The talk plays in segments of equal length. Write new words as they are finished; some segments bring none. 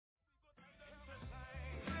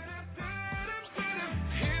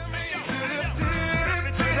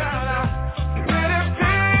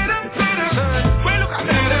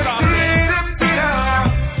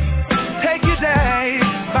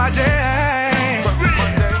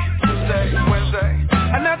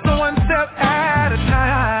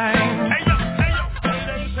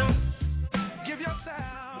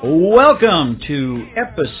Welcome to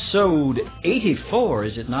episode 84,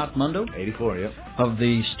 is it not, Mundo? 84, yep. Of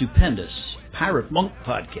the stupendous Pirate Monk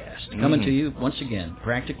podcast, coming to you once again,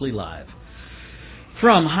 practically live,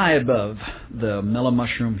 from high above the Mellow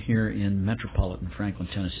Mushroom here in metropolitan Franklin,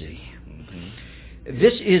 Tennessee.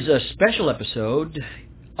 This is a special episode,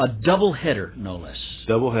 a double-header, no less.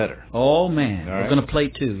 Double-header. Oh, man. All We're right. going to play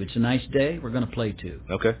two. It's a nice day. We're going to play two.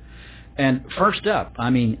 Okay. And first up,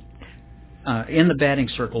 in the batting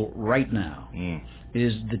circle right now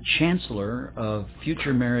is the Chancellor of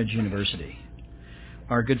Future Marriage University,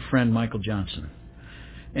 our good friend Michael Johnson.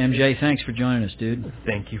 MJ, thanks for joining us, dude.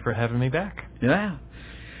 Thank you for having me back. Yeah.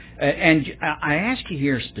 And I ask you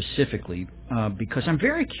here specifically because I'm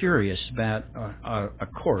very curious about a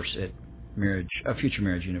course at Future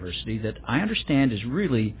Marriage University that I understand is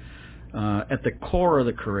really at the core of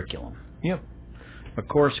the curriculum. Yep. A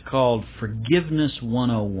course called Forgiveness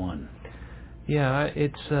 101. Yeah,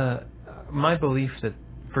 it's my belief that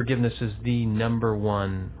forgiveness is the number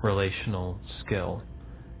one relational skill.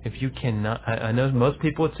 If you cannot, I know most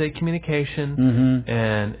people would say communication,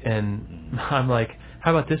 and I'm like,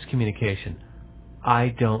 how about this communication?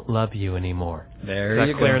 I don't love you anymore. There is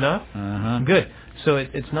you that clear go. enough? Uh-huh. Good. So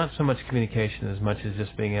it's not so much communication as much as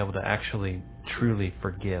just being able to actually truly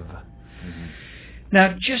forgive.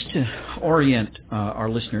 Now, just to orient our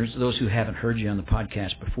listeners, those who haven't heard you on the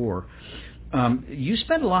podcast before, you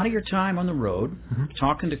spend a lot of your time on the road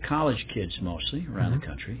talking to college kids mostly around the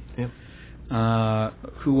country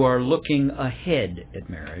who are looking ahead at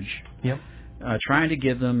marriage, trying to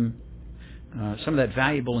give them some of that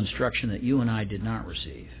valuable instruction that you and I did not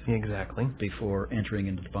receive. Exactly. Before entering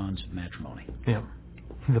into the bonds of matrimony. Yeah.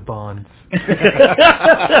 The bonds.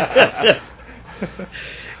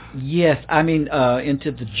 Yes,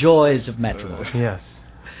 into the joys of matrimony. Yes.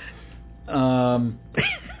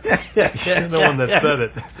 You're the one that said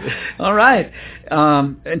it. All right.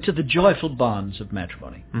 Into the joyful bonds of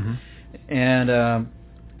matrimony. And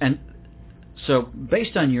so,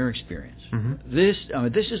 based on your experience, this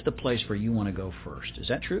is the place where you want to go first. Is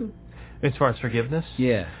that true? As far as forgiveness?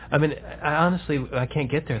 Yeah. I honestly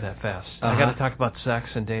can't get there that fast. I got to talk about sex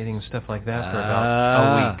and dating and stuff like that for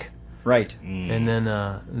about a week. Right. And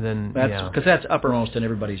then because that's uppermost in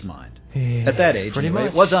everybody's mind. Yeah, at that age, pretty anyway.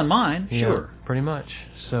 much. It was on mine, yeah, sure. Pretty much.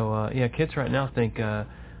 So, kids right now think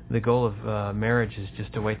the goal of marriage is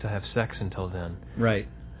just to wait to have sex until then. Right.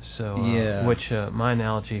 So, which my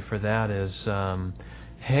analogy for that is,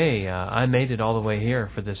 hey, I made it all the way here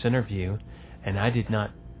for this interview, and I did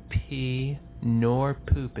not pee nor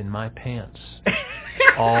poop in my pants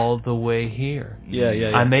all the way here.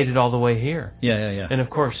 Yeah. I made it all the way here. Yeah. And of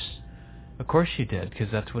course you did, because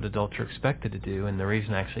that's what adults are expected to do. And the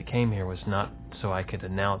reason I actually came here was not so I could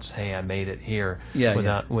announce, hey, I made it here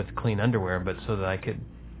with clean underwear, but so I could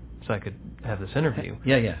have this interview.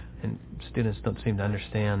 Yeah. And students don't seem to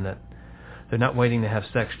understand that they're not waiting to have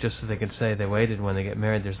sex just so they can say they waited when they get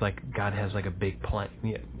married. There's God has a big plan.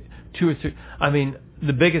 2 or 3.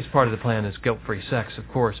 The biggest part of the plan is guilt-free sex, of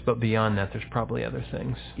course, but beyond that, there's probably other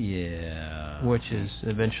things. Yeah. Which is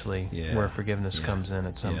eventually where forgiveness comes in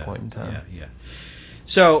at some point in time. Yeah.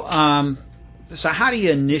 So how do you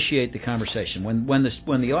initiate the conversation when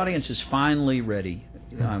the audience is finally ready?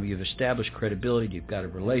 You've established credibility. You've got a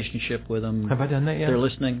relationship with them. Have I done that yet? They're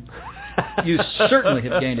listening. You certainly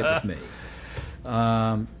have gained it with me.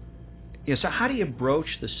 So how do you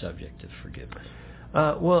broach the subject of forgiveness?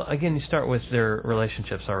 Well, again, you start with their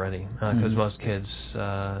relationships already, because most kids,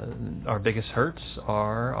 our biggest hurts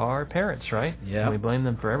are our parents, right? Yeah. And we blame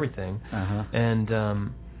them for everything. And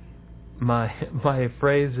my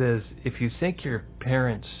phrase is, if you think your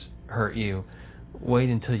parents hurt you, wait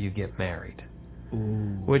until you get married.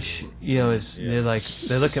 Ooh. Which, is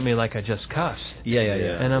they look at me like I just cussed. Yeah.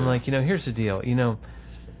 And I'm like, here's the deal.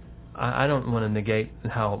 I don't want to negate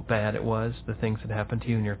how bad it was, the things that happened to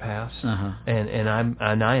you in your past, and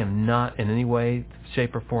I am not in any way,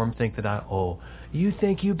 shape, or form think that you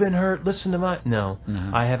think you've been hurt. Listen to no,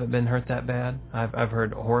 I haven't been hurt that bad. I've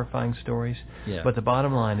heard horrifying stories, but the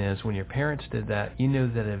bottom line is, when your parents did that, you knew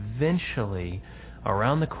that eventually,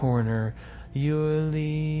 around the corner, you're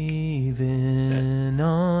leaving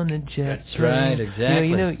on a jet That's train. right, exactly.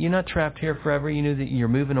 You know, you're not trapped here forever. You know that you're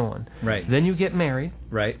moving on. Right. Then you get married.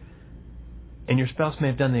 Right. And your spouse may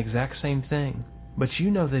have done the exact same thing, but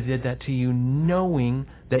you know they did that to you knowing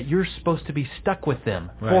that you're supposed to be stuck with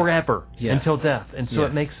them forever until death. And so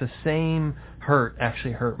it makes the same hurt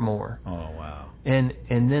actually hurt more. Oh, wow. And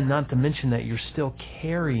then not to mention that you're still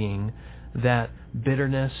carrying that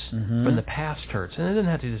bitterness from the past hurts. And it doesn't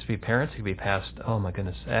have to just be parents. It could be past, oh my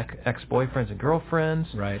goodness, ex-boyfriends and girlfriends.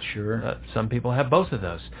 Right, sure. Some people have both of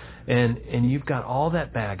those. And you've got all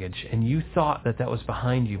that baggage, and you thought that was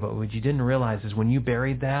behind you, but what you didn't realize is when you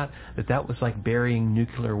buried that was like burying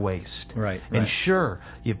nuclear waste. Right. And sure,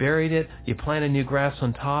 you buried it, you planted new grass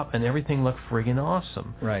on top, and everything looked friggin'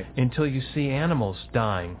 awesome. Right. Until you see animals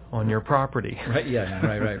dying on your property. Right, yeah,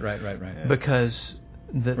 right. Because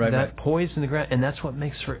that poison the ground, and that's what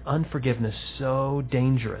makes unforgiveness so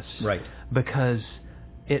dangerous. Right. Because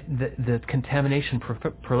the contamination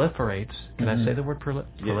proliferates. Can I say the word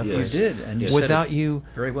proliferates? You did, and you without said it you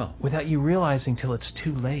very well. Without you realizing till it's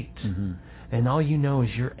too late, and all you know is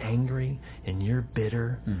you're angry and you're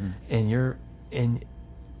bitter, and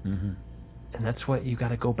that's what you got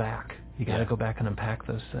to go back. You got to go back and unpack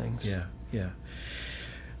those things. Yeah.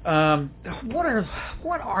 What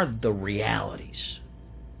are the realities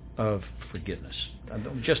of forgiveness?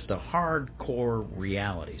 Just the hardcore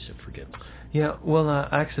realities of forgiveness. Yeah, well,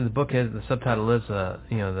 actually, the subtitle is the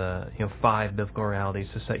 5 biblical realities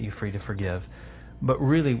to set you free to forgive. But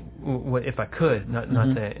really, if I could, not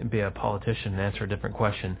to be a politician and answer a different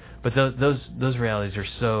question, but those realities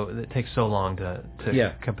are it takes so long to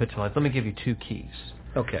capitalize. Let me give you 2 keys.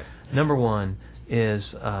 Okay. Number 1 is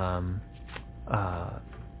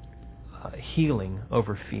healing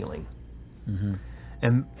over feeling,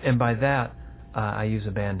 and by that I use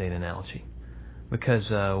a Band-Aid analogy. Because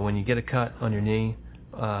when you get a cut on your knee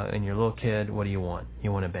and you're a little kid, what do you want?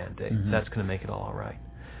 You want a Band-Aid. That's going to make it all right.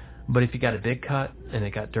 But if you got a big cut and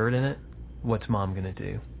it got dirt in it, what's Mom going to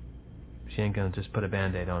do? She ain't going to just put a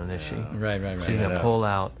Band-Aid on it, is she? Right. She's going to pull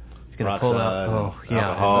out. She's going to pull out. Oh,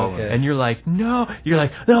 yeah. And you're like, no. You're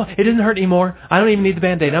like, no, it doesn't hurt anymore. I don't even need the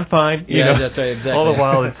Band-Aid. I'm fine. That's right, exactly. All the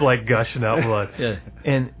while it's like gushing out blood. Yeah.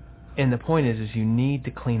 And the point is you need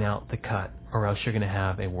to clean out the cut, or else you're going to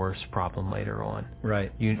have a worse problem later on.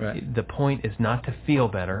 Right. The point is not to feel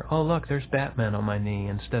better. Oh, look, there's Batman on my knee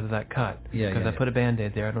instead of that cut. Because I put a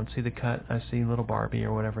Band-Aid there. I don't see the cut. I see little Barbie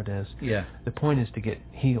or whatever it is. Yeah. The point is to get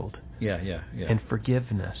healed. Yeah. And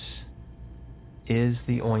forgiveness is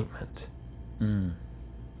the ointment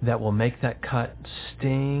that will make that cut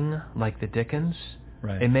sting like the dickens.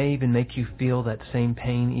 Right. It may even make you feel that same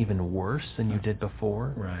pain even worse than you did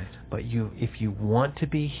before. Right. But if you want to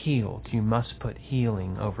be healed, you must put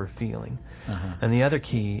healing over feeling. And the other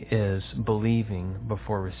key is believing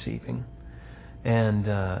before receiving. And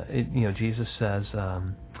Jesus says,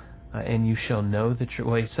 "And you shall know the truth."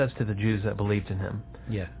 Well, he says to the Jews that believed in him,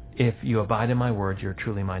 "Yeah, if you abide in my word, you're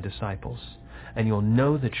truly my disciples, and you'll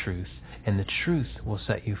know the truth, and the truth will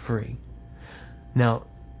set you free." Now,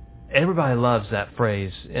 everybody loves that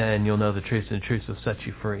phrase, and you'll know the truth, and the truth will set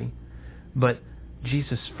you free. But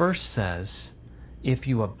Jesus first says, if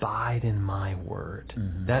you abide in my word.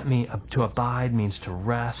 That means to abide means to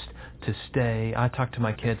rest, to stay. I talk to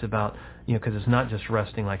my kids about, because it's not just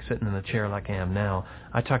resting like sitting in the chair like I am now.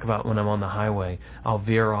 I talk about when I'm on the highway, I'll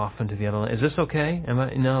veer off into the other lane. Is this okay?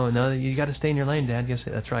 No, you got to stay in your lane, Dad. Yes,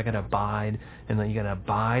 that's right. I got to abide, and you got to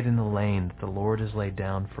abide in the lane that the Lord has laid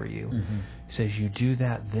down for you. He says, you do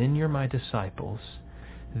that, then you're my disciples.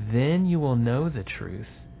 Then you will know the truth,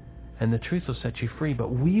 and the truth will set you free.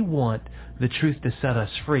 But we want the truth to set us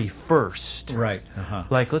free first. Right.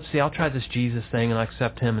 Like, let's see, I'll try this Jesus thing and I'll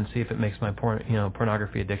accept him and see if it makes my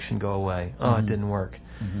pornography addiction go away. Oh, it didn't work.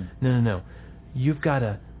 No. You've got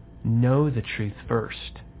to know the truth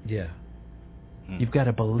first. Yeah. You've got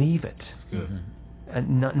to believe it.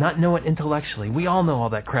 And not know it intellectually. We all know all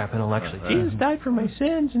that crap intellectually. Jesus died for my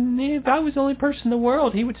sins, and if I was the only person in the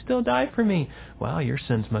world, he would still die for me. Well, your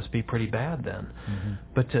sins must be pretty bad then.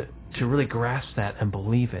 But to really grasp that and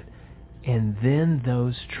believe it, and then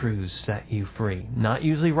those truths set you free. Not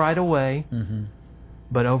usually right away,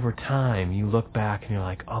 but over time you look back and you're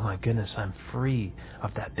like, oh my goodness, I'm free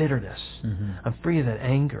of that bitterness. I'm free of that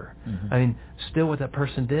anger. I mean, still what that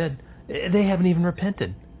person did, they haven't even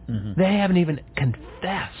repented. They haven't even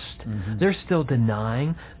confessed. They're still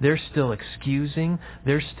denying. They're still excusing.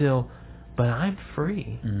 They're still, but I'm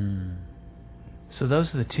free. So those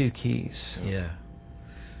are the 2 keys. Yeah.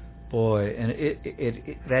 Boy, and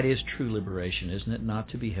it that is true liberation, isn't it? Not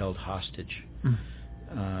to be held hostage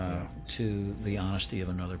to the honesty of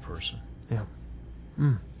another person. Yeah.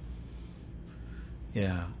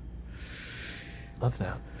 Yeah. Love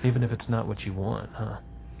that. Even if it's not what you want, huh?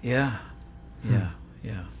 Yeah.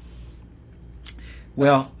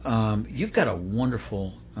 Well, you've got a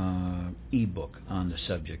wonderful ebook on the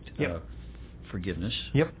subject of forgiveness.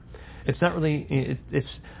 Yep. It's not really. It's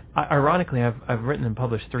ironically, I've written and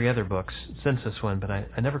published 3 other books since this one, but I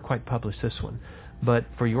never quite published this one. But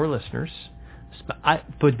for your listeners,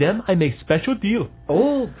 for them, I make special deal.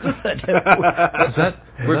 Oh, good.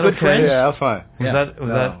 We're good friends? Yeah, that's fine. Was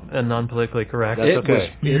that non-politically correct? That's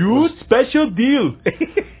okay. Special deal.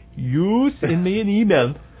 You send me an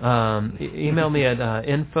email. Email me at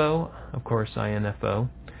info, of course, info,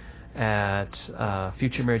 at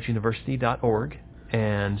futuremarriageuniversity.org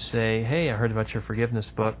and say, hey, I heard about your forgiveness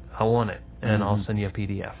book. I want it. And I'll send you a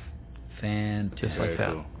PDF. Fantastic. Just like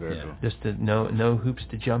that. Cool. Very cool. Just no hoops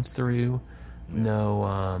to jump through. No,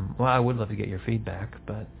 well, I would love to get your feedback,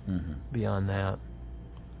 but beyond that,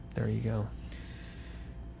 there you go.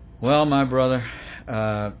 Well, my brother,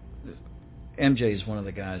 MJ is one of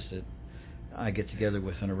the guys that I get together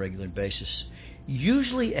with on a regular basis,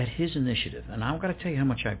 usually at his initiative, and I've got to tell you how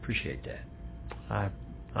much I appreciate that.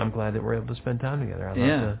 I'm glad that we're able to spend time together.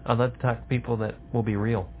 I'd love to talk to people that will be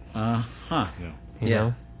real. Yeah. You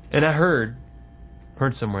know? And I heard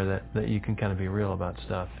somewhere that you can kind of be real about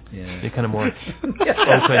stuff. Yeah. You're kind of more open.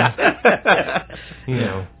 You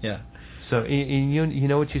know. Yeah. So you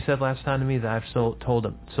know what you said last time to me, that I've sold?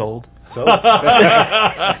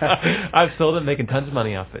 I've sold it, making tons of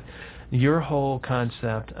money off it. Your whole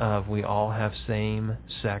concept of we all have same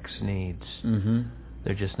sex needs.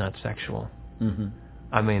 They're just not sexual.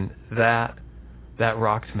 I mean, that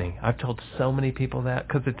rocked me. I've told so many people that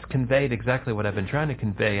because it's conveyed exactly what I've been trying to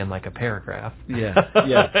convey in like a paragraph.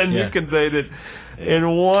 And you conveyed it in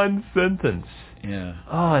one sentence. Yeah.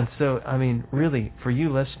 Oh, and so, I mean, really, for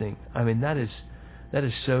you listening, I mean, that is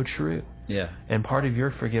so true. Yeah. And part of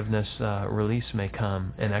your forgiveness release may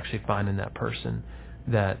come in actually finding that person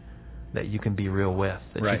that you can be real with,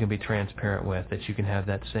 that you can be transparent with, that you can have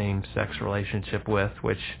that same sex relationship with,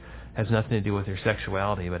 which has nothing to do with your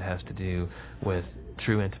sexuality, but has to do with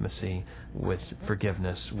true intimacy, with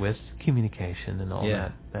forgiveness, with communication, and all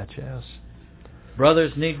that jazz.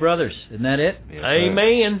 Brothers need brothers. Isn't that it? Yes,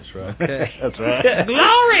 Amen. That's right. Okay. That's right.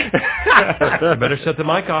 Glory! Better shut the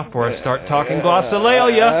mic off before I start talking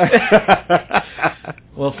glossolalia.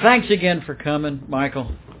 Well, thanks again for coming,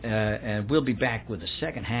 Michael. And we'll be back with the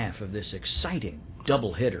second half of this exciting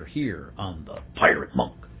double hitter here on the Pirate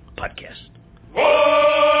Monk Podcast. Whoa!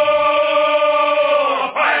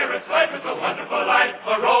 A pirate's life is a wonderful life,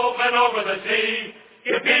 a roving over the sea.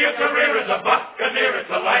 Give me a career as a buccaneer, it's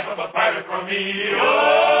the life of a pirate for me.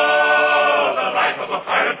 Oh, the life of a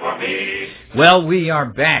pirate for me. Well, we are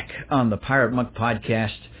back on the Pirate Monk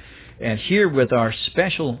Podcast, and here with our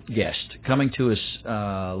special guest coming to us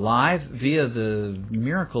live via the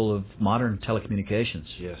miracle of modern telecommunications.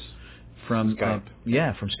 Yes. From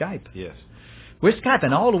Skype. From Skype. Yes. We're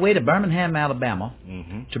Skyping all the way to Birmingham, Alabama,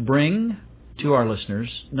 to bring to our listeners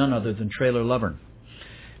none other than Traylor Lovern.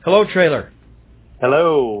 Hello, Traylor.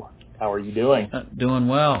 Hello. How are you doing? Doing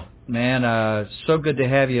well, man. So good to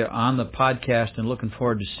have you on the podcast, and looking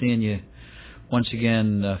forward to seeing you once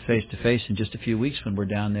again face to face in just a few weeks when we're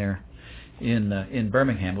down there in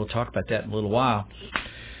Birmingham. We'll talk about that in a little while.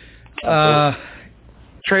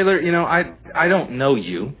 Traylor, you know, I don't know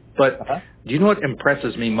you, but do you know what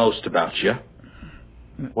impresses me most about you?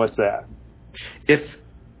 What's that?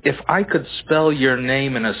 If I could spell your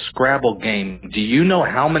name in a Scrabble game, do you know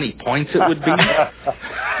how many points it would be?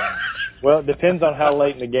 Well, it depends on how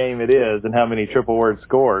late in the game it is and how many triple word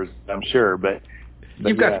scores, I'm sure. But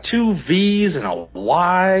you've got 2 V's and a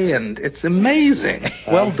Y, and it's amazing.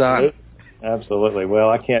 Well done. Absolutely. Well,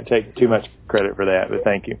 I can't take too much credit for that, but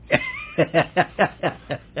thank you.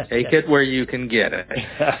 Take it where you can get it.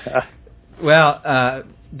 Well,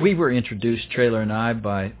 we were introduced, Traylor and I,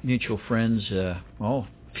 by mutual friends, a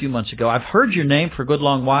few months ago. I've heard your name for a good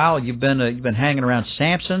long while. You've been hanging around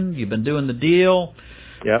Samson. You've been doing the deal.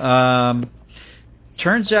 Yep.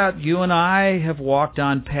 Turns out you and I have walked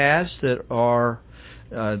on paths that are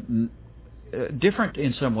different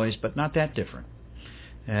in some ways, but not that different.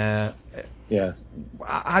 Yeah.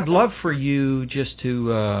 I'd love for you just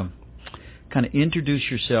to kind of introduce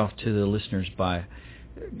yourself to the listeners by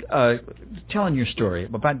telling your story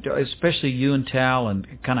about, especially you and Tal, and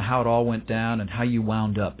kind of how it all went down and how you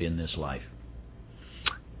wound up in this life.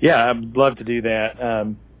 Yeah, I'd love to do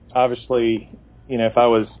that. Obviously, you know, if I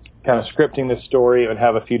was kind of scripting this story, it would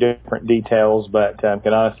have a few different details, but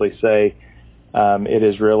can honestly say it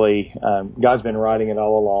is really, God's been writing it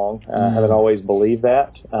all along. I haven't always believed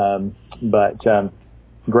that, but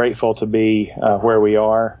grateful to be where we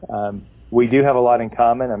are. We do have a lot in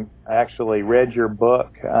common. I actually read your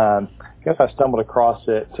book. I guess I stumbled across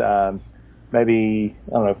it maybe,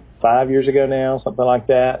 5 years ago now, something like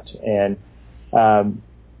that. And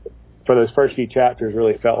for those first few chapters,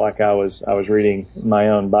 really felt like I was reading my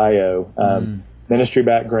own bio. ministry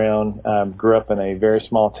background. Grew up in a very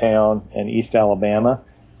small town in East Alabama,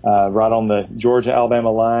 right on the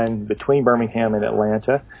Georgia-Alabama line between Birmingham and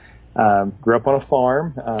Atlanta. Grew up on a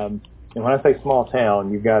farm. And when I say small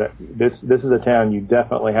town, you've got this is a town you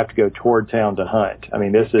definitely have to go toward town to hunt. I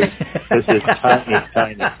mean, this is tiny.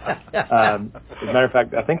 As a matter of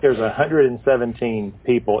fact, I think there's 117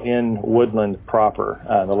 people in Woodland proper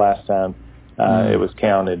the last time it was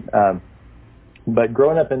counted. But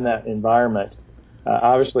growing up in that environment,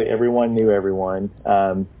 obviously everyone knew everyone.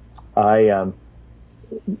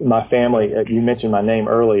 My family, you mentioned my name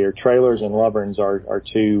earlier. Trailers and Loverns are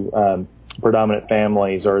two predominant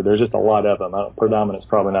families, or there's just a lot of them. Predominant is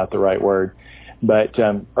probably not the right word. But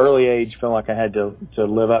early age, felt like I had to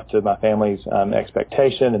live up to my family's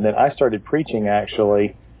expectation. And then I started preaching,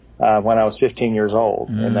 actually, when I was 15 years old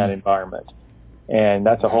in that environment. And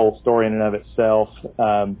that's a whole story in and of itself.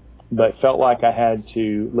 But felt like I had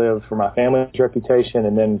to live for my family's reputation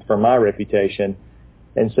and then for my reputation.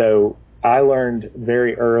 And so I learned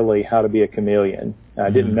very early how to be a chameleon. I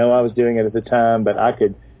didn't know I was doing it at the time, but I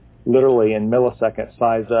could literally in milliseconds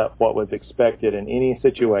size up what was expected in any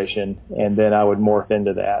situation, and then I would morph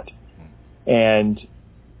into that. And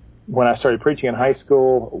when I started preaching in high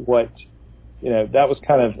school, that was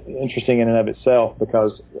kind of interesting in and of itself,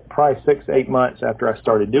 because probably 6-8 months after I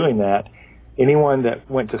started doing that, anyone that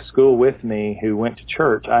went to school with me who went to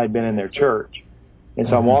church, I had been in their church. And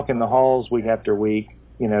so I'm walking the halls week after week.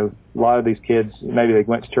 A lot of these kids, maybe they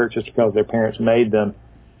went to church just because their parents made them.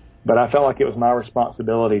 But I felt like it was my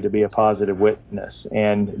responsibility to be a positive witness.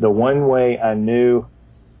 And the one way I knew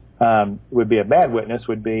would be a bad witness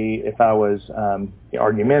would be if I was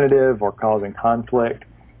argumentative or causing conflict.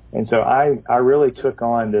 And so I really took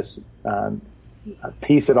on this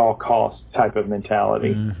peace at all costs type of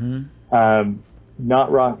mentality.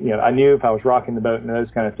 Not wrong. I knew if I was rocking the boat and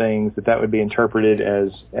those kind of things, that would be interpreted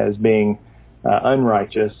as being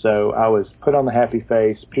unrighteous. So I was put on the happy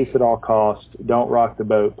face, peace at all costs, don't rock the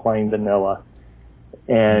boat, plain vanilla.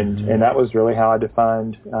 And that was really how I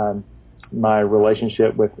defined my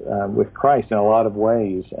relationship with Christ in a lot of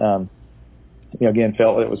ways. Again,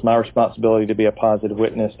 felt it was my responsibility to be a positive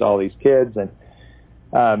witness to all these kids,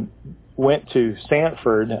 and went to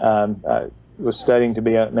Sanford. Was studying to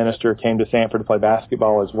be a minister, came to Sanford to play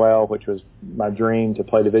basketball as well, which was my dream, to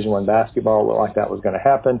play Division I basketball. It looked like that was going to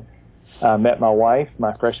happen. Met my wife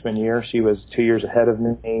my freshman year. She was 2 years ahead of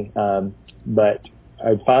me, but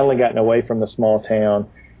I'd finally gotten away from the small town.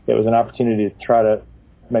 It was an opportunity to try to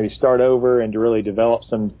maybe start over and to really develop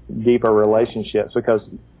some deeper relationships, because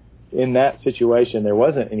in that situation there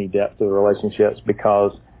wasn't any depth to the relationships,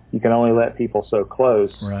 because you can only let people so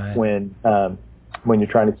close when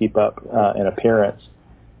you're trying to keep up an appearance.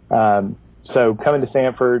 So coming to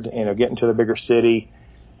Sanford, getting to the bigger city,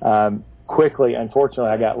 quickly, unfortunately,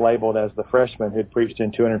 I got labeled as the freshman who'd preached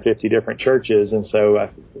in 250 different churches, and so I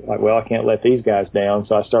can't let these guys down.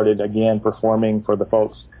 So I started again performing for the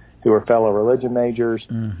folks who were fellow religion majors,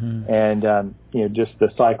 and just the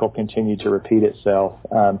cycle continued to repeat itself.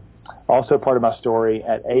 Also, part of my story,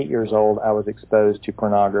 at 8 years old, I was exposed to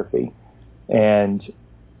pornography, and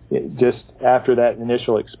just after that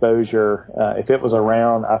initial exposure, if it was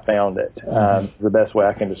around, I found it. The best way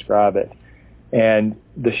I can describe it. And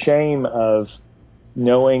the shame of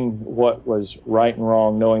knowing what was right and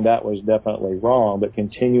wrong, knowing that was definitely wrong, but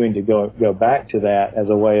continuing to go back to that as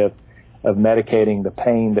a way of medicating the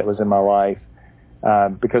pain that was in my life.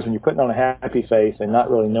 Because when you're putting on a happy face and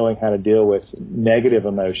not really knowing how to deal with negative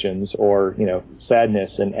emotions, or,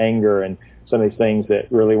 sadness and anger and some of these things that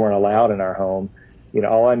really weren't allowed in our home,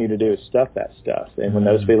 all I needed to do is stuff that stuff. And when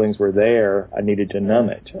those feelings were there, I needed to numb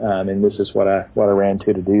it. And this is what I ran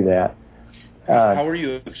to do that. How were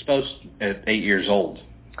you exposed at 8 years old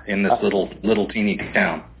in this little teeny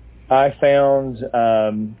town? I found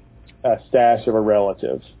a stash of a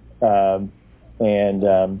relative, and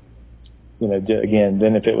again,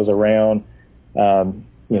 then if it was around,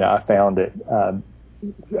 I found it. I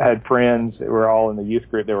had friends that were all in the youth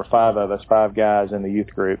group. There were 5 of us, 5 guys in the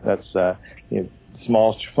youth group. That's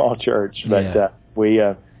small church, but we.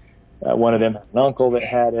 One of them had an uncle that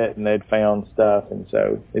had it, and they'd found stuff, and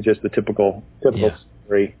so it's just the typical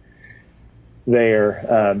story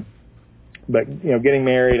there. But getting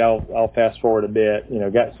married, I'll fast forward a bit.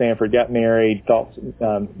 Got Sanford, got married, thought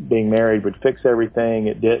being married would fix everything.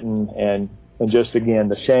 It didn't, and just again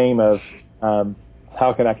the shame of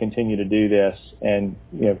how can I continue to do this, and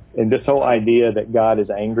and this whole idea that God is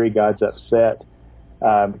angry, God's upset.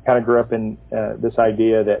 Kind of grew up in this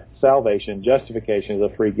idea that salvation, justification, is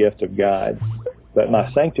a free gift of God. But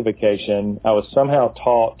my sanctification, I was somehow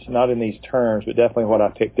taught, not in these terms, but definitely what I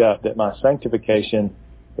picked up, that my sanctification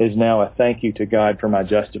is now a thank you to God for my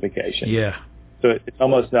justification. Yeah. So it's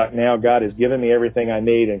almost like now God has given me everything I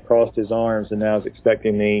need and crossed his arms and now is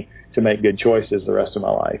expecting me to make good choices the rest of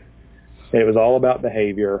my life. And it was all about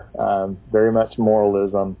behavior, very much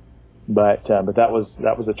moralism, but that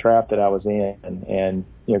was a trap that I was in, and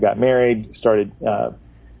got married, started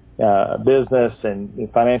business and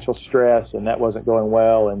financial stress, and that wasn't going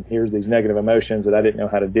well, and here's these negative emotions that I didn't know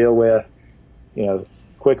how to deal with.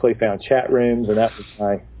 Quickly found chat rooms, and that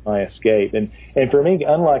was my escape. And for me,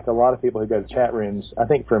 unlike a lot of people who go to chat rooms, I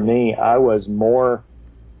think for me, I was more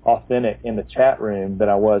authentic in the chat room than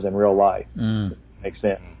I was in real life. Makes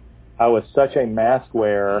sense. I was such a mask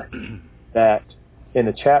wearer that in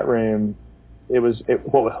the chat room,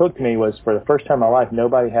 what hooked me was, for the first time in my life,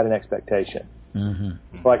 nobody had an expectation.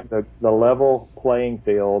 Mm-hmm. Like the level playing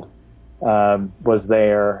field was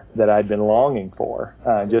there that I'd been longing for.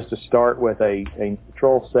 Just to start with a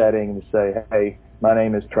neutral setting to say, hey, my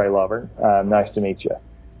name is Trey Lovern. Nice to meet you.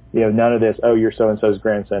 None of this, oh, you're so-and-so's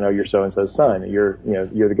grandson, oh, you're so-and-so's son, you're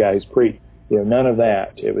the guy who's preached. None of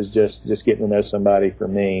that. It was just getting to know somebody for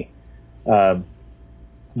me. But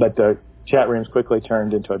the chat rooms quickly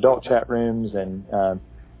turned into adult chat rooms, and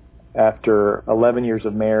after 11 years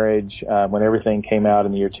of marriage, when everything came out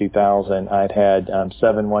in the year 2000, I'd had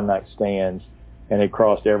 7 one-night stands and had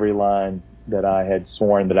crossed every line that I had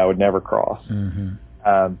sworn that I would never cross.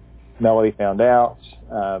 Mm-hmm. Melody found out.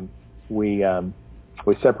 We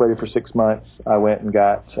separated for 6 months. I went and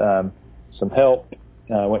got some help.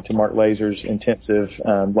 Went to Mark Laser's intensive,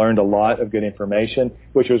 learned a lot of good information,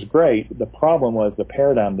 which was great. The problem was the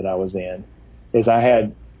paradigm that I was in, is I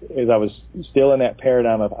was still in that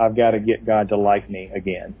paradigm of I've got to get God to like me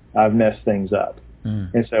again. I've messed things up.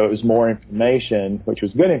 And so it was more information, which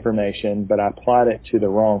was good information, but I applied it to the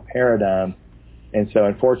wrong paradigm. And so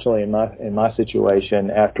unfortunately in my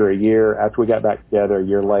situation, after we got back together a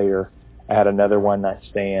year later, I had another one-night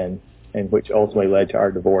stand, and which ultimately led to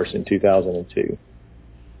our divorce in 2002.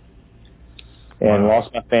 And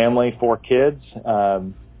lost my family, 4 kids,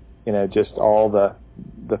 just all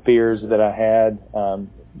the fears that I had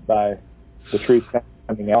by the truth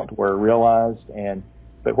coming out were realized.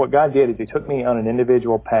 But what God did is he took me on an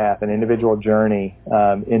individual path, an individual journey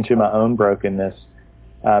into my own brokenness,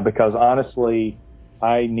 because honestly,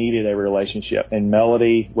 I needed a relationship, and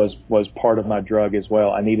Melody was part of my drug as well.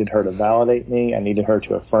 I needed her to validate me. I needed her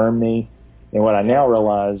to affirm me. And what I now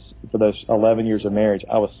realize, for those 11 years of marriage,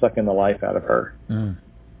 I was sucking the life out of her. And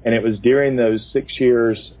it was during those 6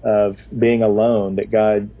 years of being alone that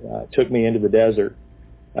God took me into the desert,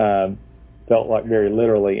 felt like very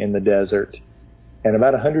literally in the desert. And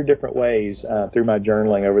about 100 different ways through my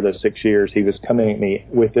journaling over those 6 years, he was coming at me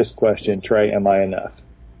with this question, Trey, am I enough?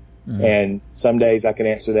 And some days I could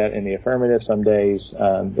answer that in the affirmative, some days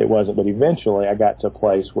it wasn't. But eventually I got to a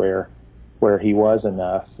place where he was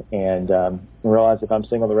enough, and realized if I'm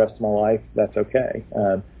single the rest of my life, that's okay.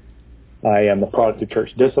 I am the product of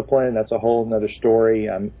church discipline. That's a whole other story.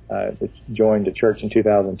 I joined a church in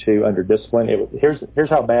 2002 under discipline. Here's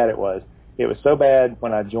how bad it was. It was so bad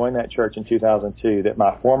when I joined that church in 2002 that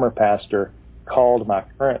my former pastor called my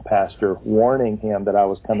current pastor, warning him that I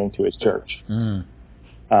was coming to his church.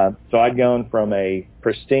 So I'd gone from a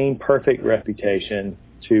pristine, perfect reputation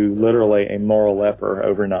to literally a moral leper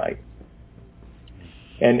overnight.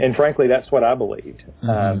 And frankly, that's what I believed.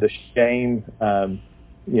 The shame, how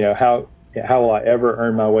will I ever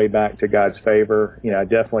earn my way back to God's favor? I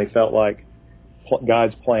definitely felt like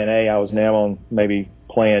God's plan A, I was now on maybe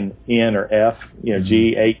plan N or F,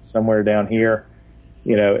 G, H, somewhere down here,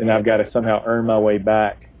 and I've got to somehow earn my way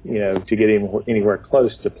back, to get anywhere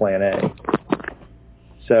close to plan A.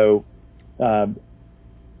 So,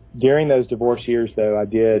 during those divorce years, though, I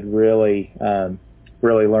did really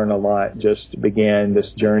learn a lot. Just began this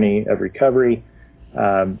journey of recovery,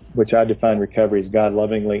 which I define recovery as God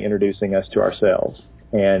lovingly introducing us to ourselves.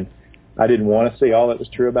 And I didn't want to see all that was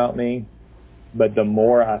true about me, but the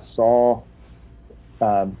more I saw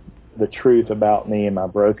the truth about me and my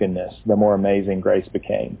brokenness, the more amazing grace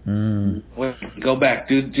became. Well, go back,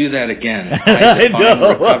 do that again. I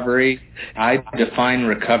define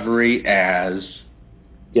recovery as,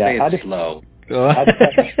 say it slow.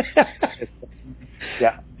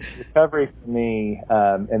 Recovery for me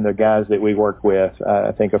and the guys that we work with,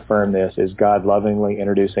 I think affirm this, is God lovingly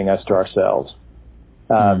introducing us to ourselves.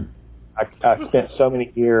 I spent so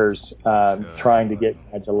many years trying to get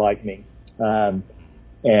God to like me,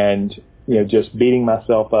 and just beating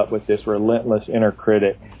myself up with this relentless inner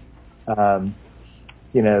critic.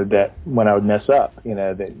 that when I would mess up,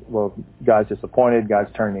 that, well, God's disappointed, God's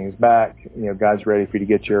turning his back, God's ready for you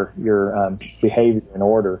to get your behavior in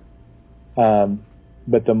order.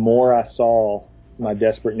 But the more I saw my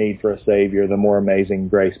desperate need for a Savior, the more amazing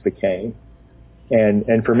grace became.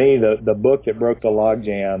 And for me, the book that broke the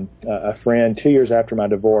logjam, a friend 2 years after my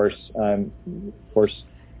divorce, of course,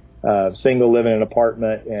 single, living in an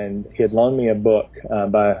apartment, and he had loaned me a book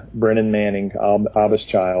by Brennan Manning, Abba's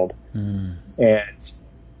Child. And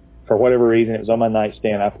for whatever reason, it was on my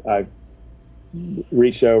nightstand. I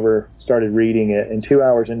reached over, started reading it, and 2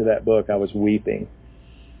 hours into that book, I was weeping.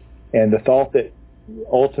 And the thought that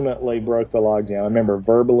ultimately broke the logjam, I remember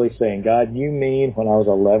verbally saying, God, you mean when I was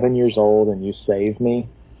 11 years old and you saved me?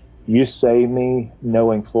 You saved me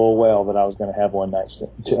knowing full well that I was going to have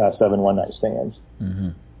 7 one-night stands. Mm-hmm.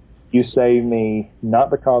 You saved me not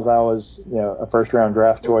because I was, a first-round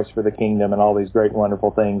draft choice for the kingdom and all these great,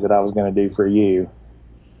 wonderful things that I was going to do for you.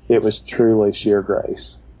 It was truly sheer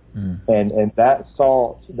grace. And that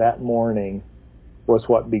thought that morning was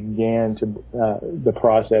what began the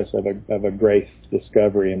process of a grace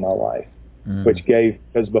discovery in my life, which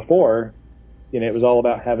because before, it was all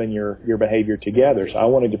about having your behavior together. So I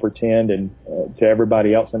wanted to pretend and to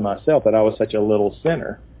everybody else and myself that I was such a little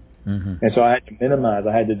sinner. And so I had to minimize,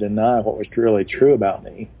 I had to deny what was really true about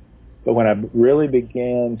me. But when I really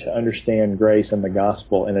began to understand grace and the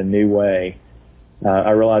gospel in a new way,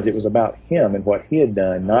 I realized it was about him and what he had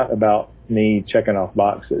done, not about me checking off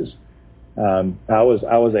boxes. I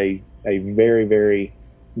was a very, very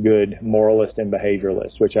good moralist and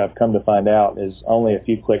behavioralist, which I've come to find out is only a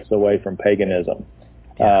few clicks away from paganism.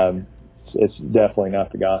 It's definitely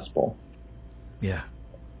not the gospel. Yeah.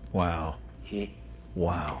 Wow.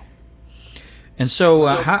 Wow. And so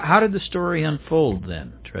how did the story unfold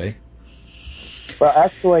then, Trey? Well,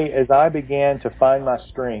 actually, as I began to find my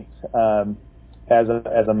strength as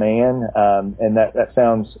a man, and that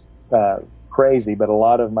sounds crazy, but a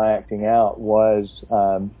lot of my acting out was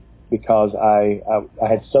because I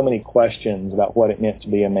had so many questions about what it meant to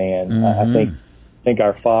be a man. I think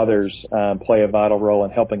our fathers play a vital role in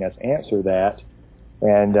helping us answer that.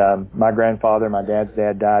 And my grandfather, my dad's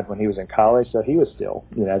dad, died when he was in college, so he was still,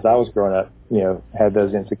 as I was growing up, had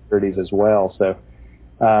those insecurities as well. So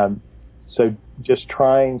just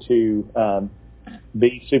trying to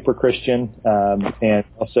be super Christian and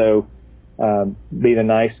also be the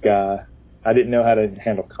nice guy. I didn't know how to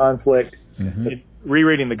handle conflict.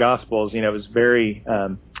 Rereading the Gospels, it was very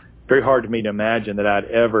very hard for me to imagine that I'd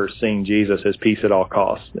ever seen Jesus as peace at all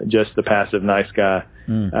costs, just the passive nice guy,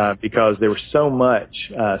 because there was so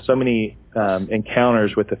many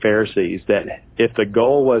encounters with the Pharisees that if the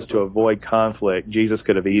goal was to avoid conflict, Jesus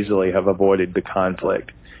could have easily have avoided the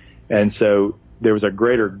conflict. And so there was a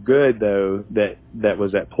greater good, though, that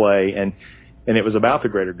was at play, and it was about the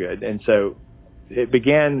greater good. And so it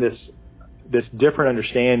began this different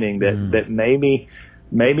understanding that maybe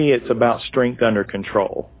it's about strength under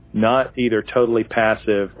control, not either totally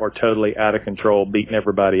passive or totally out of control, beating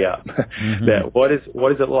everybody up. That what does it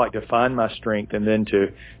look like to find my strength and then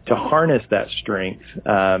to harness that strength?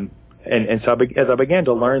 And so as I began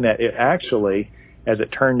to learn that, it actually, as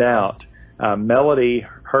it turned out, Melody,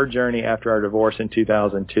 her journey after our divorce in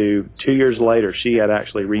 2002, 2 years later, she had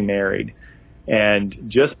actually remarried. And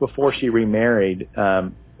just before she remarried,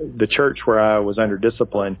 the church where I was under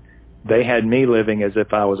discipline, they had me living as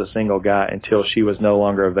if I was a single guy until she was no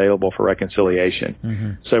longer available for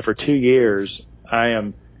reconciliation. So for 2 years, I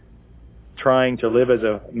am trying to live as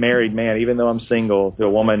a married man, even though I'm single, to a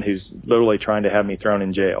woman who's literally trying to have me thrown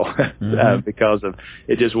in jail because of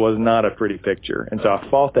it just was not a pretty picture. And so I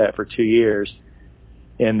fought that for 2 years.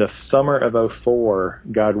 In the summer of 2004,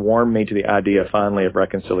 God warmed me to the idea finally of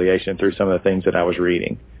reconciliation through some of the things that I was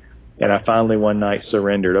reading. And I finally one night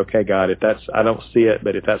surrendered. Okay, God, I don't see it,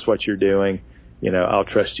 but if that's what you're doing, I'll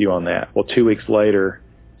trust you on that. Well, 2 weeks later,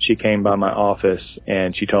 she came by my office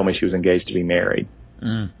and she told me she was engaged to be married.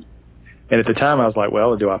 And at the time I was like,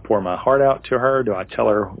 well, do I pour my heart out to her? Do I tell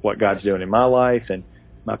her what God's doing in my life? And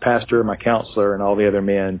my pastor, my counselor, and all the other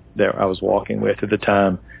men that I was walking with at the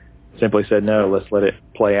time simply said, no, let's let it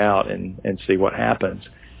play out and see what happens.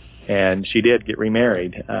 And she did get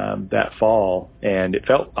remarried that fall, and it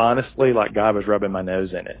felt honestly like God was rubbing my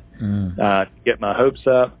nose in it. To get my hopes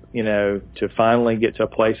up, to finally get to a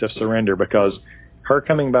place of surrender, because her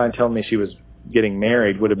coming by and telling me she was getting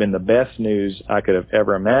married would have been the best news I could have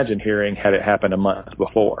ever imagined hearing had it happened a month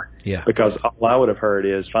before. Yeah. Because all I would have heard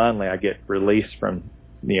is finally I get released from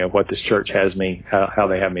what this church has me, how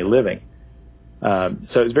they have me living. So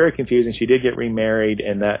it was very confusing. She did get remarried,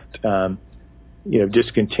 and that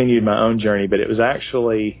just continued my own journey. But it was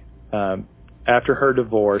actually after her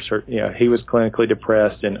divorce, he was clinically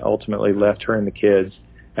depressed and ultimately left her and the kids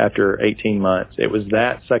after 18 months. It was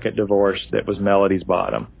that second divorce that was Melody's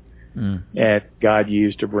bottom. And God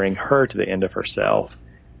used to bring her to the end of herself.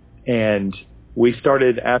 And we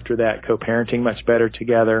started after that co-parenting much better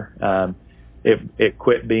together. It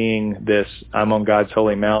quit being this, I'm on God's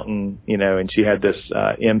holy mountain, and she had this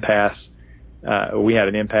impasse. We had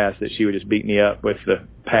an impasse that she would just beat me up with the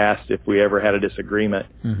past if we ever had a disagreement.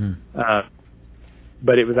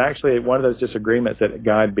 But it was actually one of those disagreements that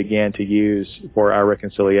God began to use for our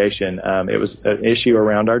reconciliation. It was an issue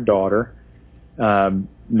around our daughter.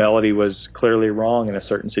 Melody was clearly wrong in a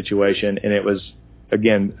certain situation, and it was,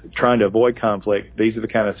 again, trying to avoid conflict. These are the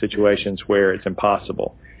kind of situations where it's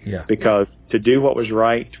impossible. Yeah. Because to do what was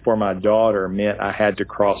right for my daughter meant I had to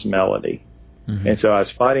cross Melody. And so I was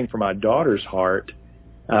fighting for my daughter's heart,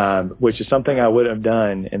 which is something I would have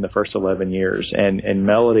done in the first 11 years. And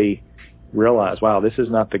Melody realized, wow, this is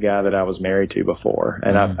not the guy that I was married to before.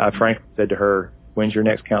 And I frankly said to her, when's your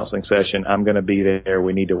next counseling session? I'm going to be there.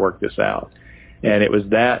 We need to work this out. And it was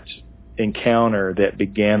that encounter that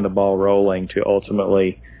began the ball rolling to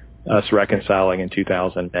ultimately us reconciling in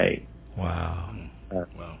 2008. Wow.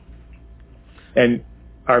 And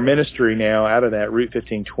our ministry now, out of that, Route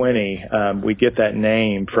 1520, we get that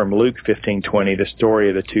name from Luke 15:20, the story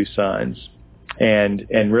of the two sons. And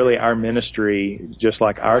really our ministry, just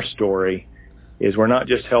like our story, is we're not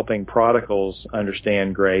just helping prodigals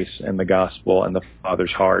understand grace and the gospel and the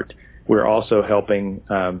Father's heart. We're also helping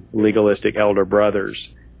legalistic elder brothers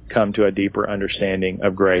come to a deeper understanding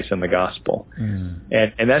of grace and the gospel.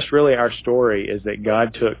 And that's really our story, is that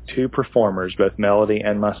God took two performers, both Melody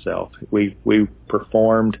and myself. We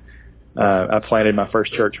performed. I planted my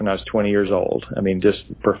first church when I was 20 years old. I mean, just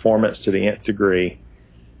performance to the nth degree,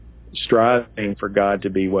 striving for God to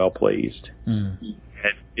be well pleased. And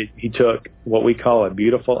he took what we call a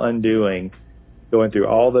beautiful undoing, going through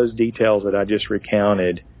all those details that I just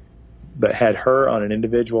recounted, but had her on an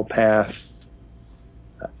individual path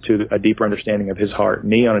to a deeper understanding of his heart,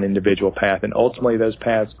 me on an individual path, and ultimately those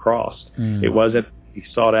paths crossed. It wasn't we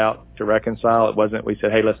sought out to reconcile. It wasn't we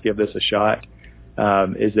said, hey, let's give this a shot.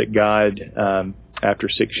 Is that God, after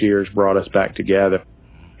 6 years, brought us back together.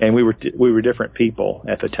 And we were different people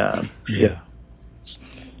at the time. Yeah.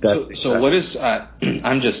 So what is,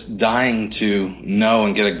 I'm just dying to know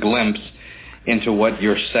and get a glimpse into what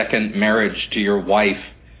your second marriage to your wife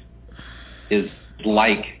is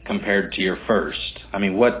like compared to your first. I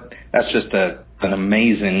mean, that's just an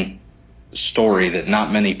amazing story that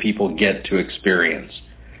not many people get to experience.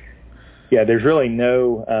 Yeah, there's really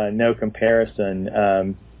no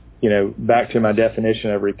comparison. Back to my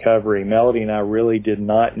definition of recovery, Melody and I really did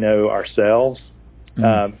not know ourselves,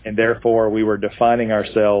 and therefore we were defining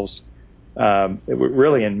ourselves,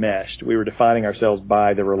 really enmeshed. We were defining ourselves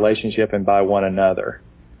by the relationship and by one another.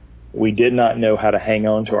 We did not know how to hang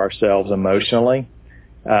on to ourselves emotionally.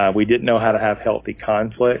 We didn't know how to have healthy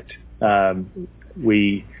conflict.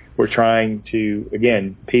 We were trying to,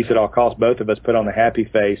 again, peace at all costs. Both of us put on the happy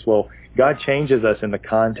face. Well, God changes us in the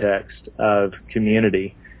context of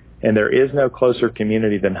community. And there is no closer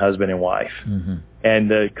community than husband and wife. And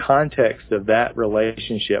the context of that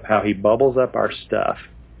relationship, how he bubbles up our stuff,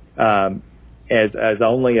 as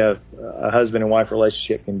only a husband and wife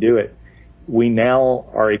relationship can do it, we now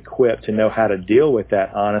are equipped to know how to deal with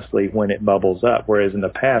that honestly when it bubbles up. Whereas in the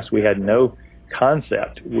past, we had no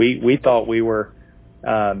concept. We thought we were,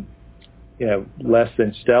 less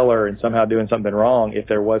than stellar and somehow doing something wrong if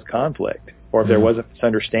there was conflict, or if there was a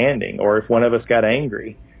misunderstanding, or if one of us got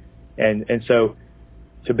angry. And so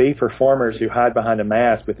to be performers who hide behind a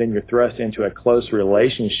mask, but then you're thrust into a close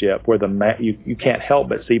relationship where you can't help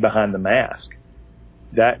but see behind the mask.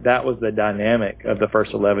 That was the dynamic of the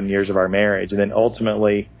first 11 years of our marriage. And then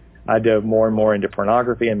ultimately I dove more and more into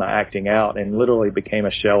pornography and my acting out, and literally became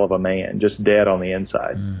a shell of a man, just dead on the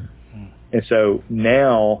inside. And so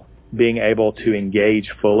now being able to engage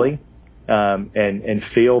fully and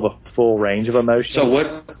feel the full range of emotions. So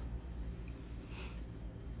what?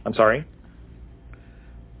 I'm sorry?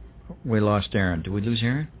 We lost Aaron. Did we lose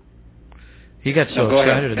Aaron? He got so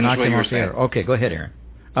excited it knocked him off the air. Okay, go ahead, Aaron.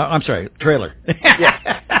 I'm sorry, trailer.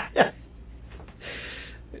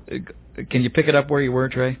 Can you pick it up where you were,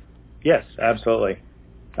 Trey? Yes, absolutely.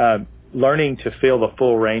 Learning to feel the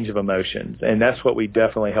full range of emotions. And that's what we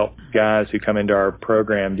definitely help guys who come into our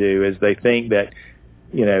program do, is they think that,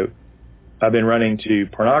 I've been running to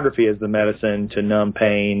pornography as the medicine to numb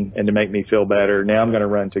pain and to make me feel better. Now I'm going to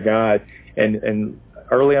run to God. And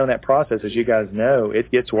early on in that process, as you guys know, it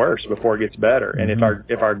gets worse before it gets better. And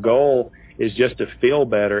if our goal is just to feel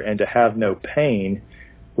better and to have no pain,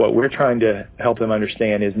 what we're trying to help them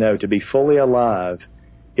understand is, no, to be fully alive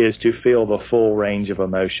is to feel the full range of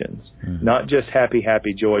emotions, not just happy,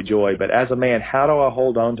 happy, joy, joy, but as a man, how do I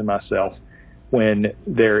hold on to myself when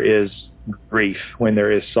there is grief, when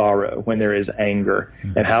there is sorrow, when there is anger,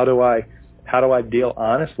 and how do I deal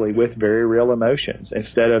honestly with very real emotions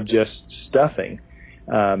instead of just stuffing,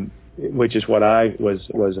 which is what I was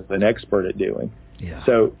an expert at doing. Yeah.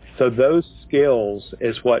 So those skills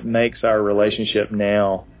is what makes our relationship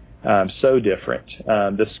now so different.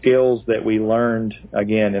 The skills that we learned,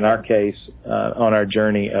 again, in our case, on our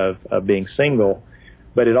journey of being single,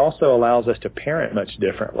 but it also allows us to parent much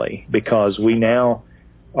differently because we now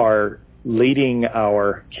are leading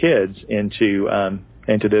our kids into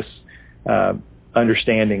this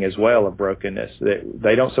understanding as well of brokenness, that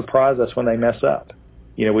they don't surprise us when they mess up.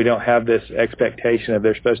 We don't have this expectation of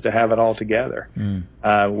they're supposed to have it all together.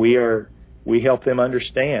 We help them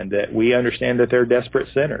understand that they're desperate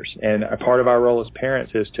sinners, and a part of our role as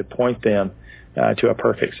parents is to point them to a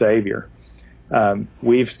perfect Savior.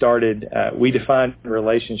 We define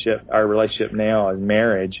our relationship now as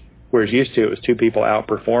marriage, whereas used to it was two people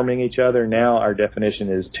outperforming each other. Now our definition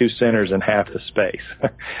is two sinners in half the space.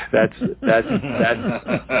 That's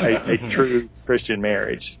a true Christian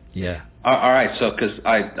marriage. Yeah. All right. So, because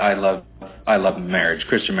I love marriage.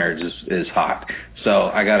 Christian marriage is hot. So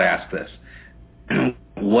I got to ask this: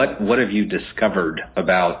 what have you discovered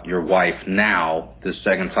about your wife now, the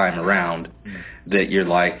second time around, that you're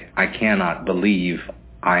like, I cannot believe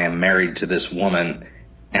I am married to this woman,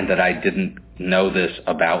 and that I didn't know this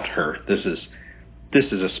about her. This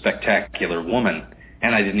is a spectacular woman,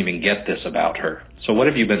 and I didn't even get this about her. So what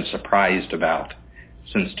have you been surprised about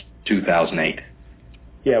since 2008?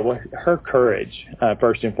 Yeah, well, her courage,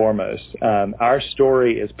 first and foremost. Our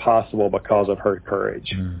story is possible because of her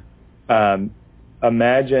courage.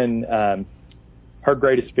 Imagine her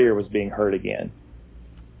greatest fear was being hurt again.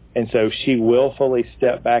 And so she willfully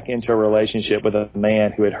stepped back into a relationship with a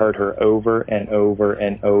man who had hurt her over and over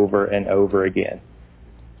and over and over again,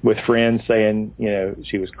 with friends saying,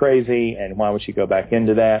 she was crazy and why would she go back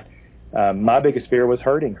into that? My biggest fear was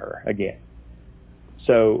hurting her again.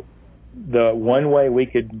 So the one way we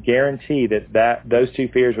could guarantee that those two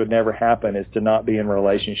fears would never happen is to not be in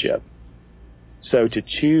relationship. So to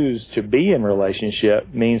choose to be in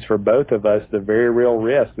relationship means for both of us the very real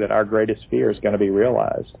risk that our greatest fear is going to be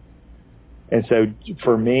realized. And so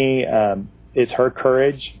for me, it's her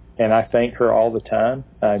courage, and I thank her all the time,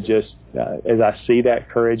 as I see that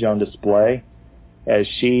courage on display, as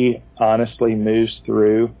she honestly moves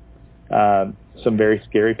through some very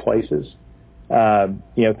scary places.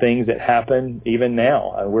 Things that happen even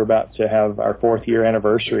now. We're about to have our 4th year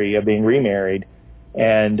anniversary of being remarried,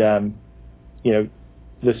 and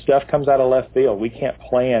the stuff comes out of left field. We can't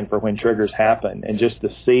plan for when triggers happen, and just to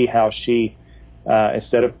see how she,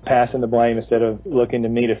 instead of passing the blame, instead of looking to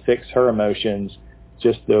me to fix her emotions,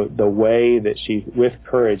 just the way that she, with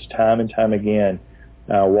courage, time and time again,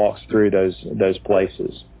 walks through those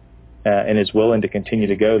places. And is willing to continue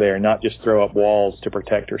to go there and not just throw up walls to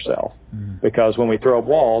protect herself. Because when we throw up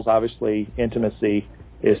walls, obviously intimacy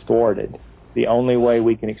is thwarted. The only way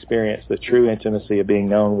we can experience the true intimacy of being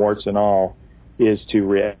known, warts and all, is to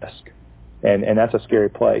risk. And that's a scary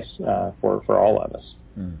place for all of us.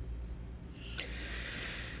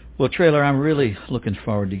 Well, Traylor, I'm really looking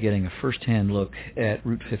forward to getting a first-hand look at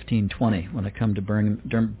Route 1520 when I come to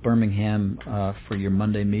Birmingham for your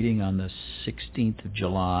Monday meeting on the 16th of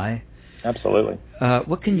July. Absolutely.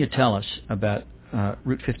 What can you tell us about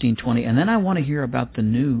Route 1520? And then I want to hear about the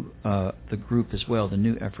new the group as well, the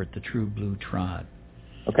new effort, the True Blue Tribe.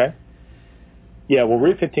 Okay. Yeah, well,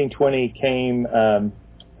 Route 1520 came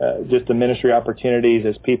just the ministry opportunities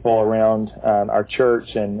as people around our church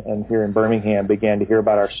and here in Birmingham began to hear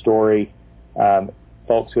about our story.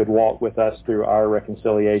 Folks who had walked with us through our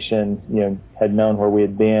reconciliation, had known where we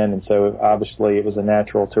had been, and so obviously it was a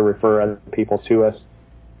natural to refer other people to us.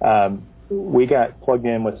 We got plugged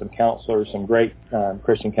in with some counselors, some great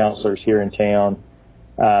Christian counselors here in town,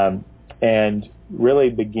 and really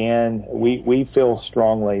began, we feel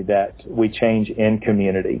strongly that we change in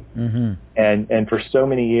community. And for so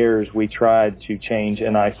many years we tried to change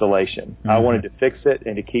in isolation. I wanted to fix it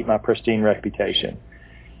and to keep my pristine reputation.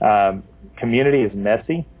 Community is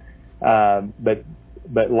messy, but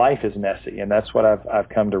life is messy, and that's what I've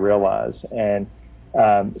come to realize. And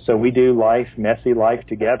so we do messy life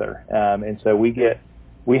together. And so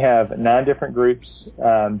we have 9 different groups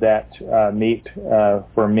that meet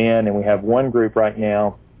for men, and we have one group right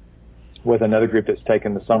now with another group that's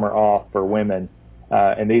taken the summer off for women.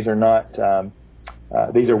 And these are not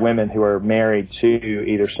these are women who are married to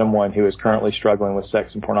either someone who is currently struggling with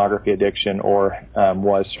sex and pornography addiction or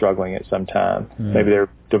was struggling at some time. Maybe they're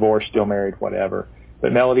divorced, still married, whatever.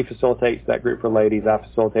 But Melody facilitates that group for ladies. I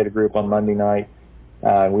facilitate a group on Monday night.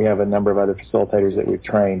 We have a number of other facilitators that we've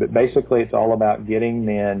trained. But basically it's all about getting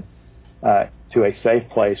men to a safe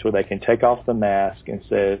place where they can take off the mask and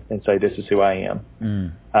say this is who I am.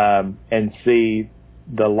 And see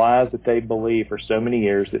the lies that they believe for so many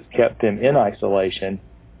years that's kept them in isolation,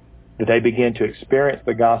 that they begin to experience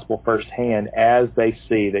the gospel firsthand as they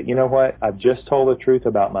see that, you know what, I've just told the truth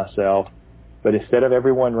about myself, but instead of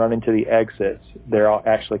everyone running to the exits, they're all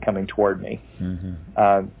actually coming toward me.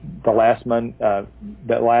 That last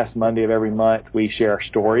Monday of every month, we share our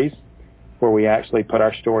stories, where we actually put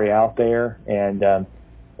our story out there, and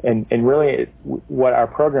really what our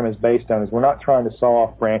program is based on is we're not trying to saw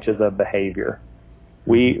off branches of behavior.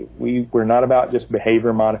 We're not about just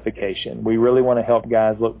behavior modification. We really want to help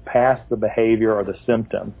guys look past the behavior or the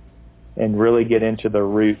symptom and really get into the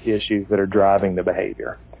root issues that are driving the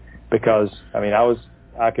behavior. Because, I mean, mine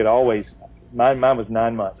was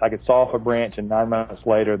 9 months. I could saw off a branch, and 9 months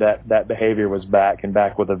later that behavior was back and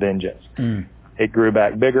back with a vengeance. It grew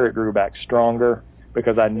back bigger, it grew back stronger,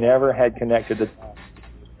 because I never had connected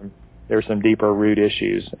there were some deeper root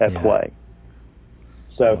issues at play.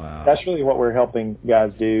 So that's really what we're helping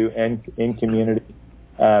guys do, and in community,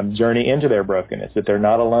 journey into their brokenness, that they're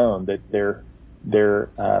not alone, that they're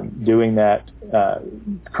doing that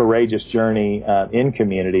courageous journey in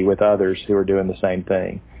community with others who are doing the same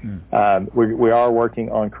thing. We are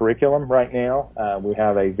working on curriculum right now. We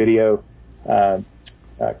have a video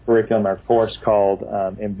curriculum, our course called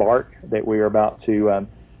Embark, that we are about to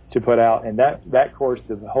put out, and that course,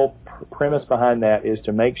 the whole premise behind that is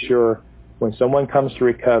to make sure when someone comes to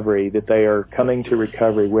recovery that they are coming to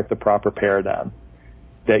recovery with the proper paradigm,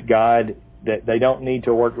 that they don't need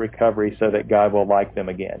to work recovery so that God will like them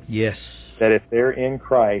again. Yes. That if they're in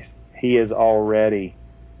Christ, He is already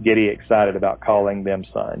giddy excited about calling them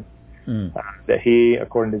son. That He,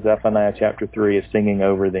 according to Zephaniah chapter 3, is singing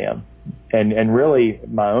over them. And really,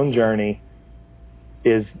 my own journey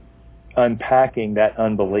is unpacking that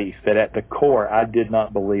unbelief, that at the core, I did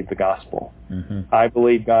not believe the gospel. I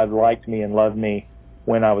believed God liked me and loved me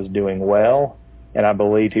when I was doing well, and I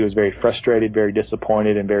believed He was very frustrated, very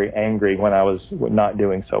disappointed, and very angry when I was not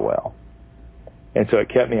doing so well. And so it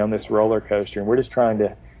kept me on this roller coaster, and we're just trying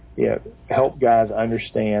to help guys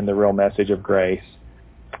understand the real message of grace.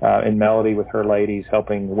 And Melody, with her ladies,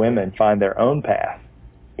 helping women find their own path.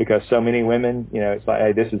 Because so many women, it's like,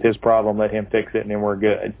 hey, this is his problem, let him fix it, and then we're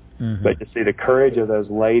good. But to see the courage of those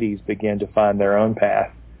ladies begin to find their own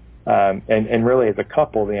path, and really as a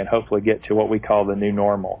couple then hopefully get to what we call the new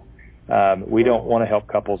normal. We don't want to help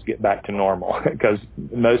couples get back to normal, because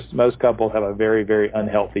most couples have a very, very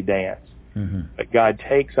unhealthy dance. But God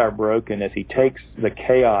takes our brokenness, He takes the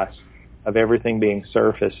chaos of everything being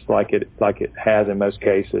surfaced like it has in most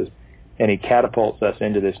cases, and He catapults us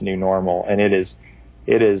into this new normal. And it is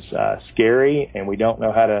scary, and we don't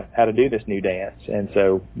know how to do this new dance. And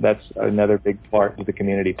so that's another big part that the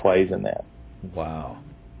community plays in that. Wow.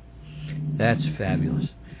 That's fabulous.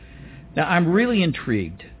 Now, I'm really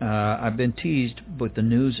intrigued. I've been teased with the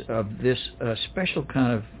news of this special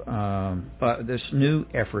kind of, this new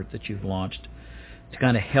effort that you've launched to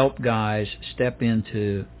kind of help guys step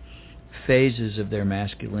into phases of their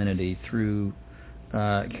masculinity through,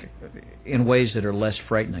 in ways that are less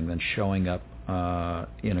frightening than showing up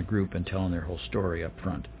in a group and telling their whole story up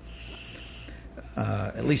front.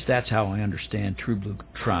 At least that's how I understand True Blue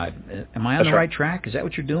Tribe. Am I on the right track? Is that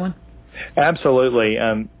what you're doing? Absolutely.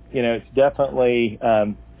 It's definitely,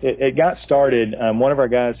 it got started. One of our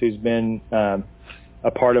guys who's been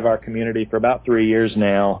a part of our community for about 3 years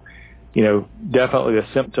now, definitely the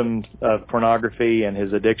symptoms of pornography and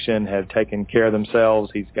his addiction have taken care of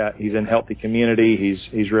themselves. He's in healthy community.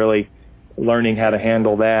 He's really learning how to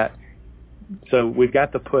handle that. So we've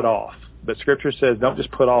got to put off. But Scripture says don't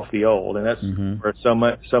just put off the old, and that's where so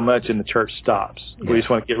much in the church stops. Yeah. We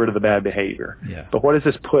just want to get rid of the bad behavior. Yeah. But what does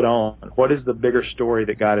this put on? What is the bigger story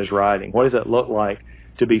that God is writing? What does it look like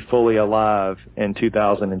to be fully alive in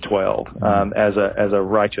 2012 as a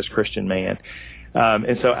righteous Christian man?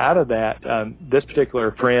 And so out of that, this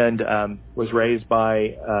particular friend was raised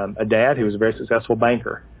by a dad who was a very successful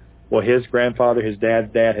banker. Well, his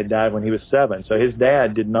dad's dad, had died when he was 7. So his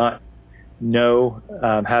dad did not know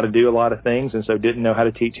how to do a lot of things, and so didn't know how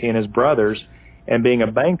to teach he and his brothers. And being a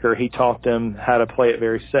banker, he taught them how to play it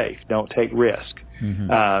very safe. Don't take risk.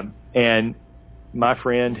 And my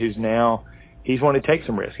friend, he's wanting to take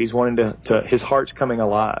some risk. He's wanting to his heart's coming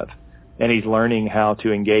alive, and he's learning how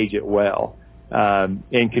to engage it well.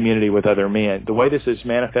 in community with other men. The way this is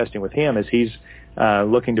manifesting with him is he's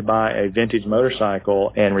looking to buy a vintage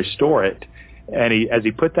motorcycle and restore it. And as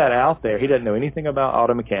he put that out there, he doesn't know anything about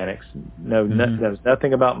auto mechanics, knows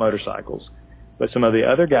nothing about motorcycles. But some of the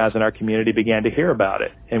other guys in our community began to hear about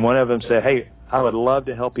it. And one of them said, hey, I would love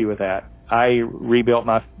to help you with that. I rebuilt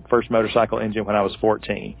my first motorcycle engine when I was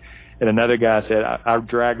 14. And another guy said, I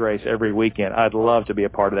drag race every weekend. I'd love to be a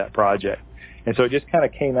part of that project. And so it just kind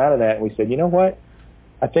of came out of that. And we said, you know what?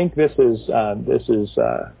 I think this is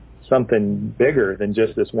something bigger than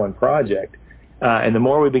just this one project. And the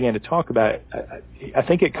more we began to talk about it, I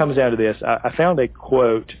think it comes down to this. I found a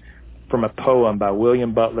quote from a poem by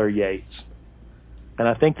William Butler Yeats. And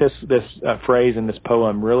I think this phrase in this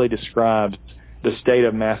poem really describes the state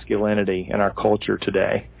of masculinity in our culture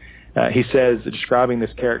today. He says, describing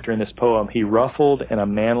this character in this poem, he ruffled in a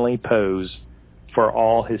manly pose for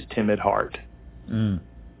all his timid heart. And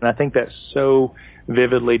I think that so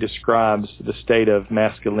vividly describes the state of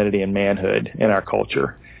masculinity and manhood in our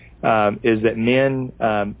culture. Is that men,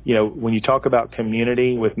 when you talk about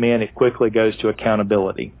community with men, it quickly goes to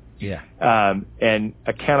accountability. Yeah. And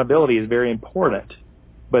accountability is very important,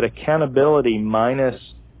 but accountability minus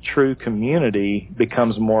true community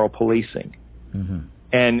becomes moral policing. Mm-hmm.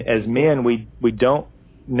 And as men, we don't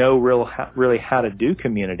know really how to do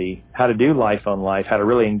community, how to do life on life, how to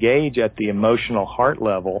really engage at the emotional heart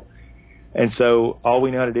level. And so all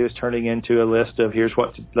we know how to do is turning into a list of here's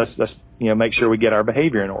what let's make sure we get our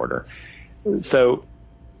behavior in order. So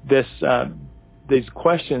these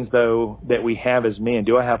questions though that we have as men,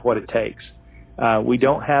 do I have what it takes? We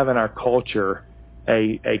don't have in our culture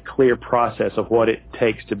a clear process of what it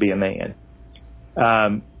takes to be a man.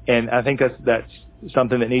 And I think that's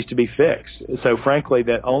something that needs to be fixed. So frankly,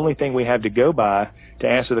 the only thing we have to go by to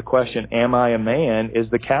answer the question, am I a man, is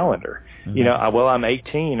the calendar. Mm-hmm. I'm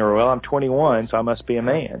 18 or I'm 21, so I must be a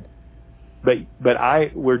man. But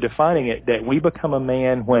we're defining it that we become a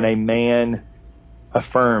man when a man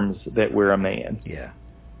affirms that we're a man. Yeah.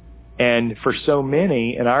 And for so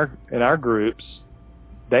many in our groups,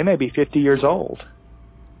 they may be 50 years old.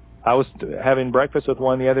 I was having breakfast with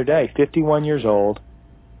one the other day, 51 years old,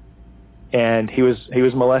 and he was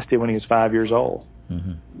molested when he was 5 years old.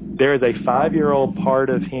 Mm-hmm. There is a 5-year-old part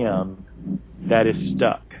of him that is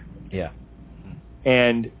stuck. Yeah.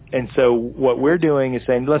 And so what we're doing is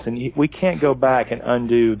saying, listen, we can't go back and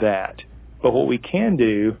undo that. But what we can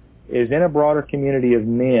do is in a broader community of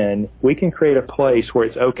men, we can create a place where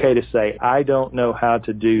it's okay to say, I don't know how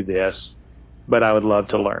to do this, but I would love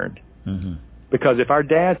to learn. Mm-hmm. Because if our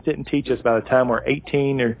dads didn't teach us by the time we're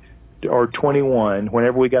 18 or 21,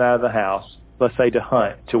 whenever we got out of the house, let's say to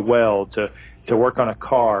hunt, to weld, to work on a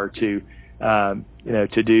car, to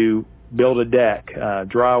build a deck,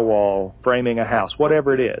 drywall, framing a house,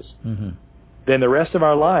 whatever it is, mm-hmm. then the rest of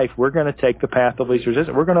our life we're going to take the path of least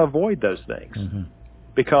resistance. We're going to avoid those things mm-hmm.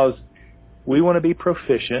 because we want to be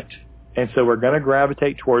proficient, and so we're going to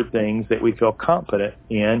gravitate toward things that we feel confident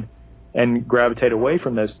in and gravitate away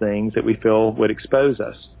from those things that we feel would expose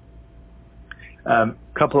us. A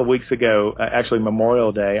couple of weeks ago, actually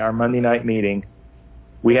Memorial Day, our Monday night meeting,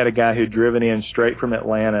 we had a guy who'd driven in straight from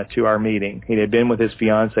Atlanta to our meeting. He had been with his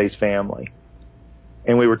fiance's family.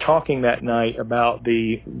 And we were talking that night about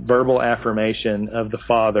the verbal affirmation of the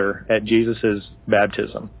Father at Jesus'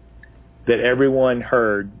 baptism, that everyone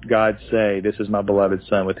heard God say, this is my beloved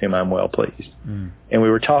Son with whom I'm well pleased. Mm. And we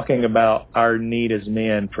were talking about our need as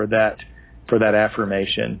men for that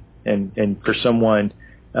affirmation and for someone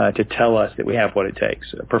to tell us that we have what it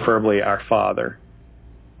takes, preferably our Father.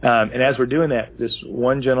 And as we're doing that, this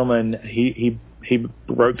one gentleman, he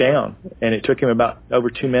broke down, and it took him about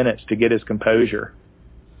over 2 minutes to get his composure.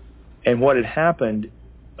 And what had happened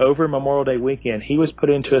over Memorial Day weekend, he was put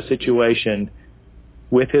into a situation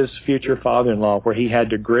with his future father-in-law where he had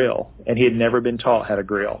to grill, and he had never been taught how to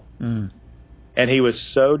grill. Mm. And he was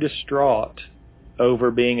so distraught over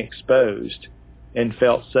being exposed and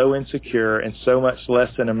felt so insecure and so much less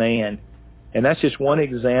than a man. And that's just one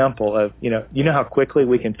example of, you know how quickly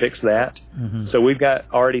we can fix that? Mm-hmm. So we've got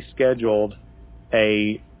already scheduled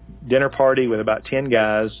a dinner party with about 10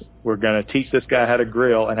 guys. We're going to teach this guy how to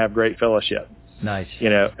grill and have great fellowship. Nice.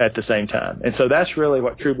 At the same time. And so that's really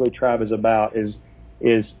what True Blue Tribe is about,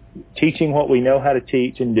 is teaching what we know how to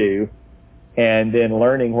teach and do, and then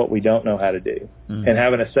learning what we don't know how to do, mm-hmm. and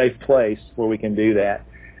having a safe place where we can do that.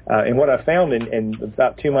 And what I found in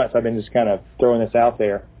about 2 months, I've been just kind of throwing this out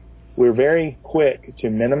there, we're very quick to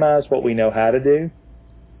minimize what we know how to do,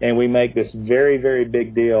 and we make this very, very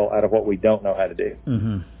big deal out of what we don't know how to do.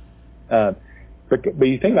 Mm-hmm. But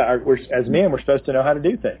you think about as men, we're supposed to know how to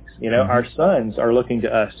do things. Our sons are looking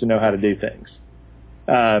to us to know how to do things.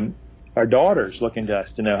 Our daughters looking to us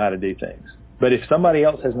to know how to do things. But if somebody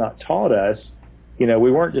else has not taught us, we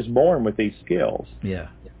weren't just born with these skills. Yeah.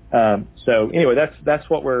 So anyway, that's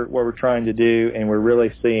what we're trying to do, and we're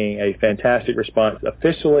really seeing a fantastic response.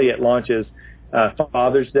 Officially, it launches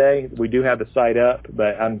Father's Day. We do have the site up,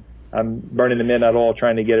 but I'm burning the midnight oil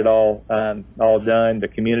trying to get it all done. The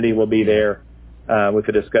community will be there with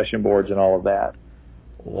the discussion boards and all of that.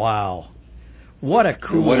 Wow, what a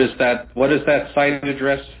cool! What is that site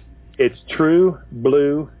address? It's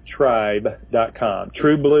truebluetribe.com.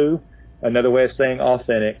 True Blue, another way of saying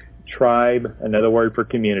authentic. Tribe, another word for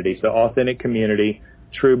community. So authentic community,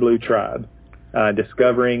 True Blue Tribe,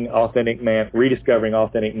 rediscovering authentic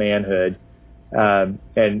manhood, and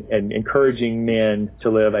encouraging men to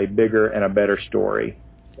live a bigger and a better story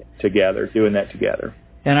together, doing that together.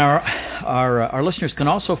 And our listeners can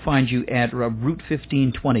also find you at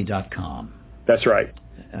route1520.com. That's right.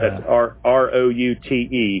 That's ROUTE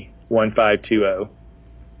 1520.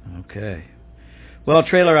 Okay. Well,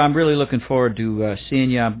 Traylor, I'm really looking forward to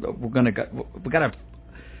seeing you.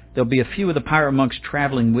 There'll be a few of the Pirate Monks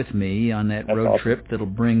traveling with me on that road trip that'll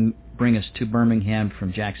bring us to Birmingham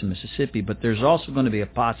from Jackson, Mississippi. But there's also going to be a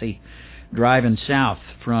posse driving south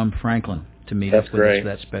from Franklin to meet up with us for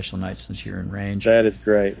that special night since you're in range. That is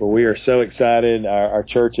great. Well, we are so excited. Our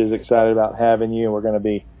church is excited about having you. We're going to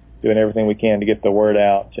be doing everything we can to get the word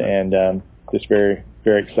out, and just very,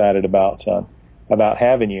 very excited about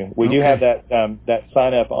having you. We do have that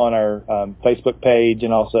sign up on our Facebook page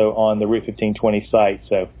and also on the Route 1520 site.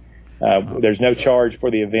 So there's no charge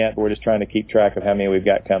for the event, but we're just trying to keep track of how many we've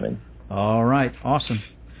got coming. All right, awesome.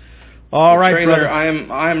 All right, Traylor, brother.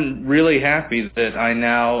 I'm really happy that I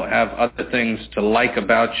now have other things to like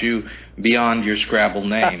about you beyond your Scrabble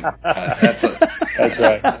name. That's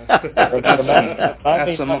right.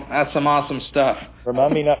 That's some awesome stuff.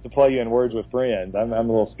 Remind me not to play you in Words with Friends. I'm a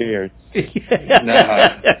little scared.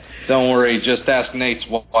 No, don't worry. Just ask Nate's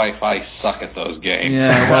wife. I suck at those games.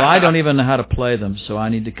 Yeah, well, I don't even know how to play them, so I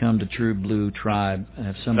need to come to True Blue Tribe and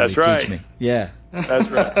have somebody teach me. Yeah.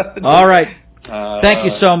 That's right. All right. Thank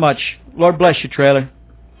you so much. Lord bless you, Traylor.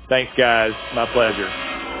 Thanks, guys. My pleasure.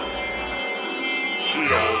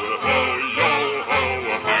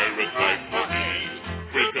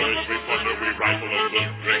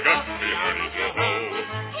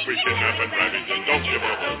 We kidnap and ravage and don't give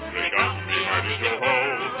a hope. They got me hearty yo-ho.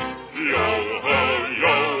 Yo-ho,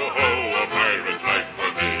 yo-ho, a pirate's life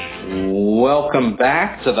for me. Welcome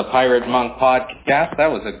back to the Pirate Monk Podcast.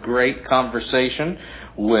 That was a great conversation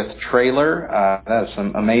with Traylor. That's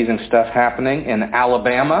some amazing stuff happening in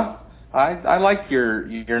Alabama. I like your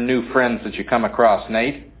new friends that you come across,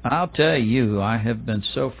 Nate. I'll tell you, I have been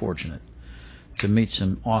so fortunate to meet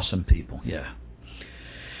some awesome people. Yeah.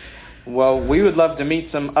 Well, we would love to meet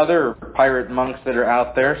some other pirate monks that are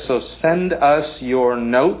out there, so send us your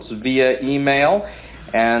notes via email.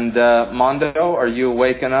 And, Mondo, are you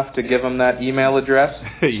awake enough to give him that email address?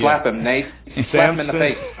 Yeah. Slap him, Nate. Slap him in the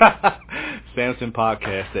face.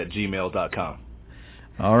 SamsonPodcast@gmail.com.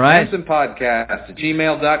 All right.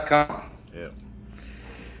 SamsonPodcast@gmail.com. Yeah.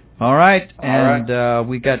 All right. And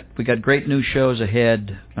we got great new shows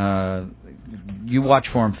ahead. You watch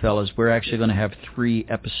for them, fellas. We're actually going to have 3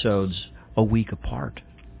 episodes a week apart.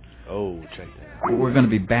 Oh, check that out. We're going to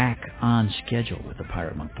be back on schedule with the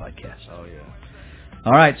Pirate Monk Podcast. Oh, yeah.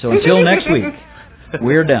 All right, so until next week,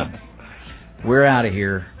 we're done. We're out of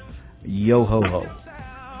here. Yo-ho-ho.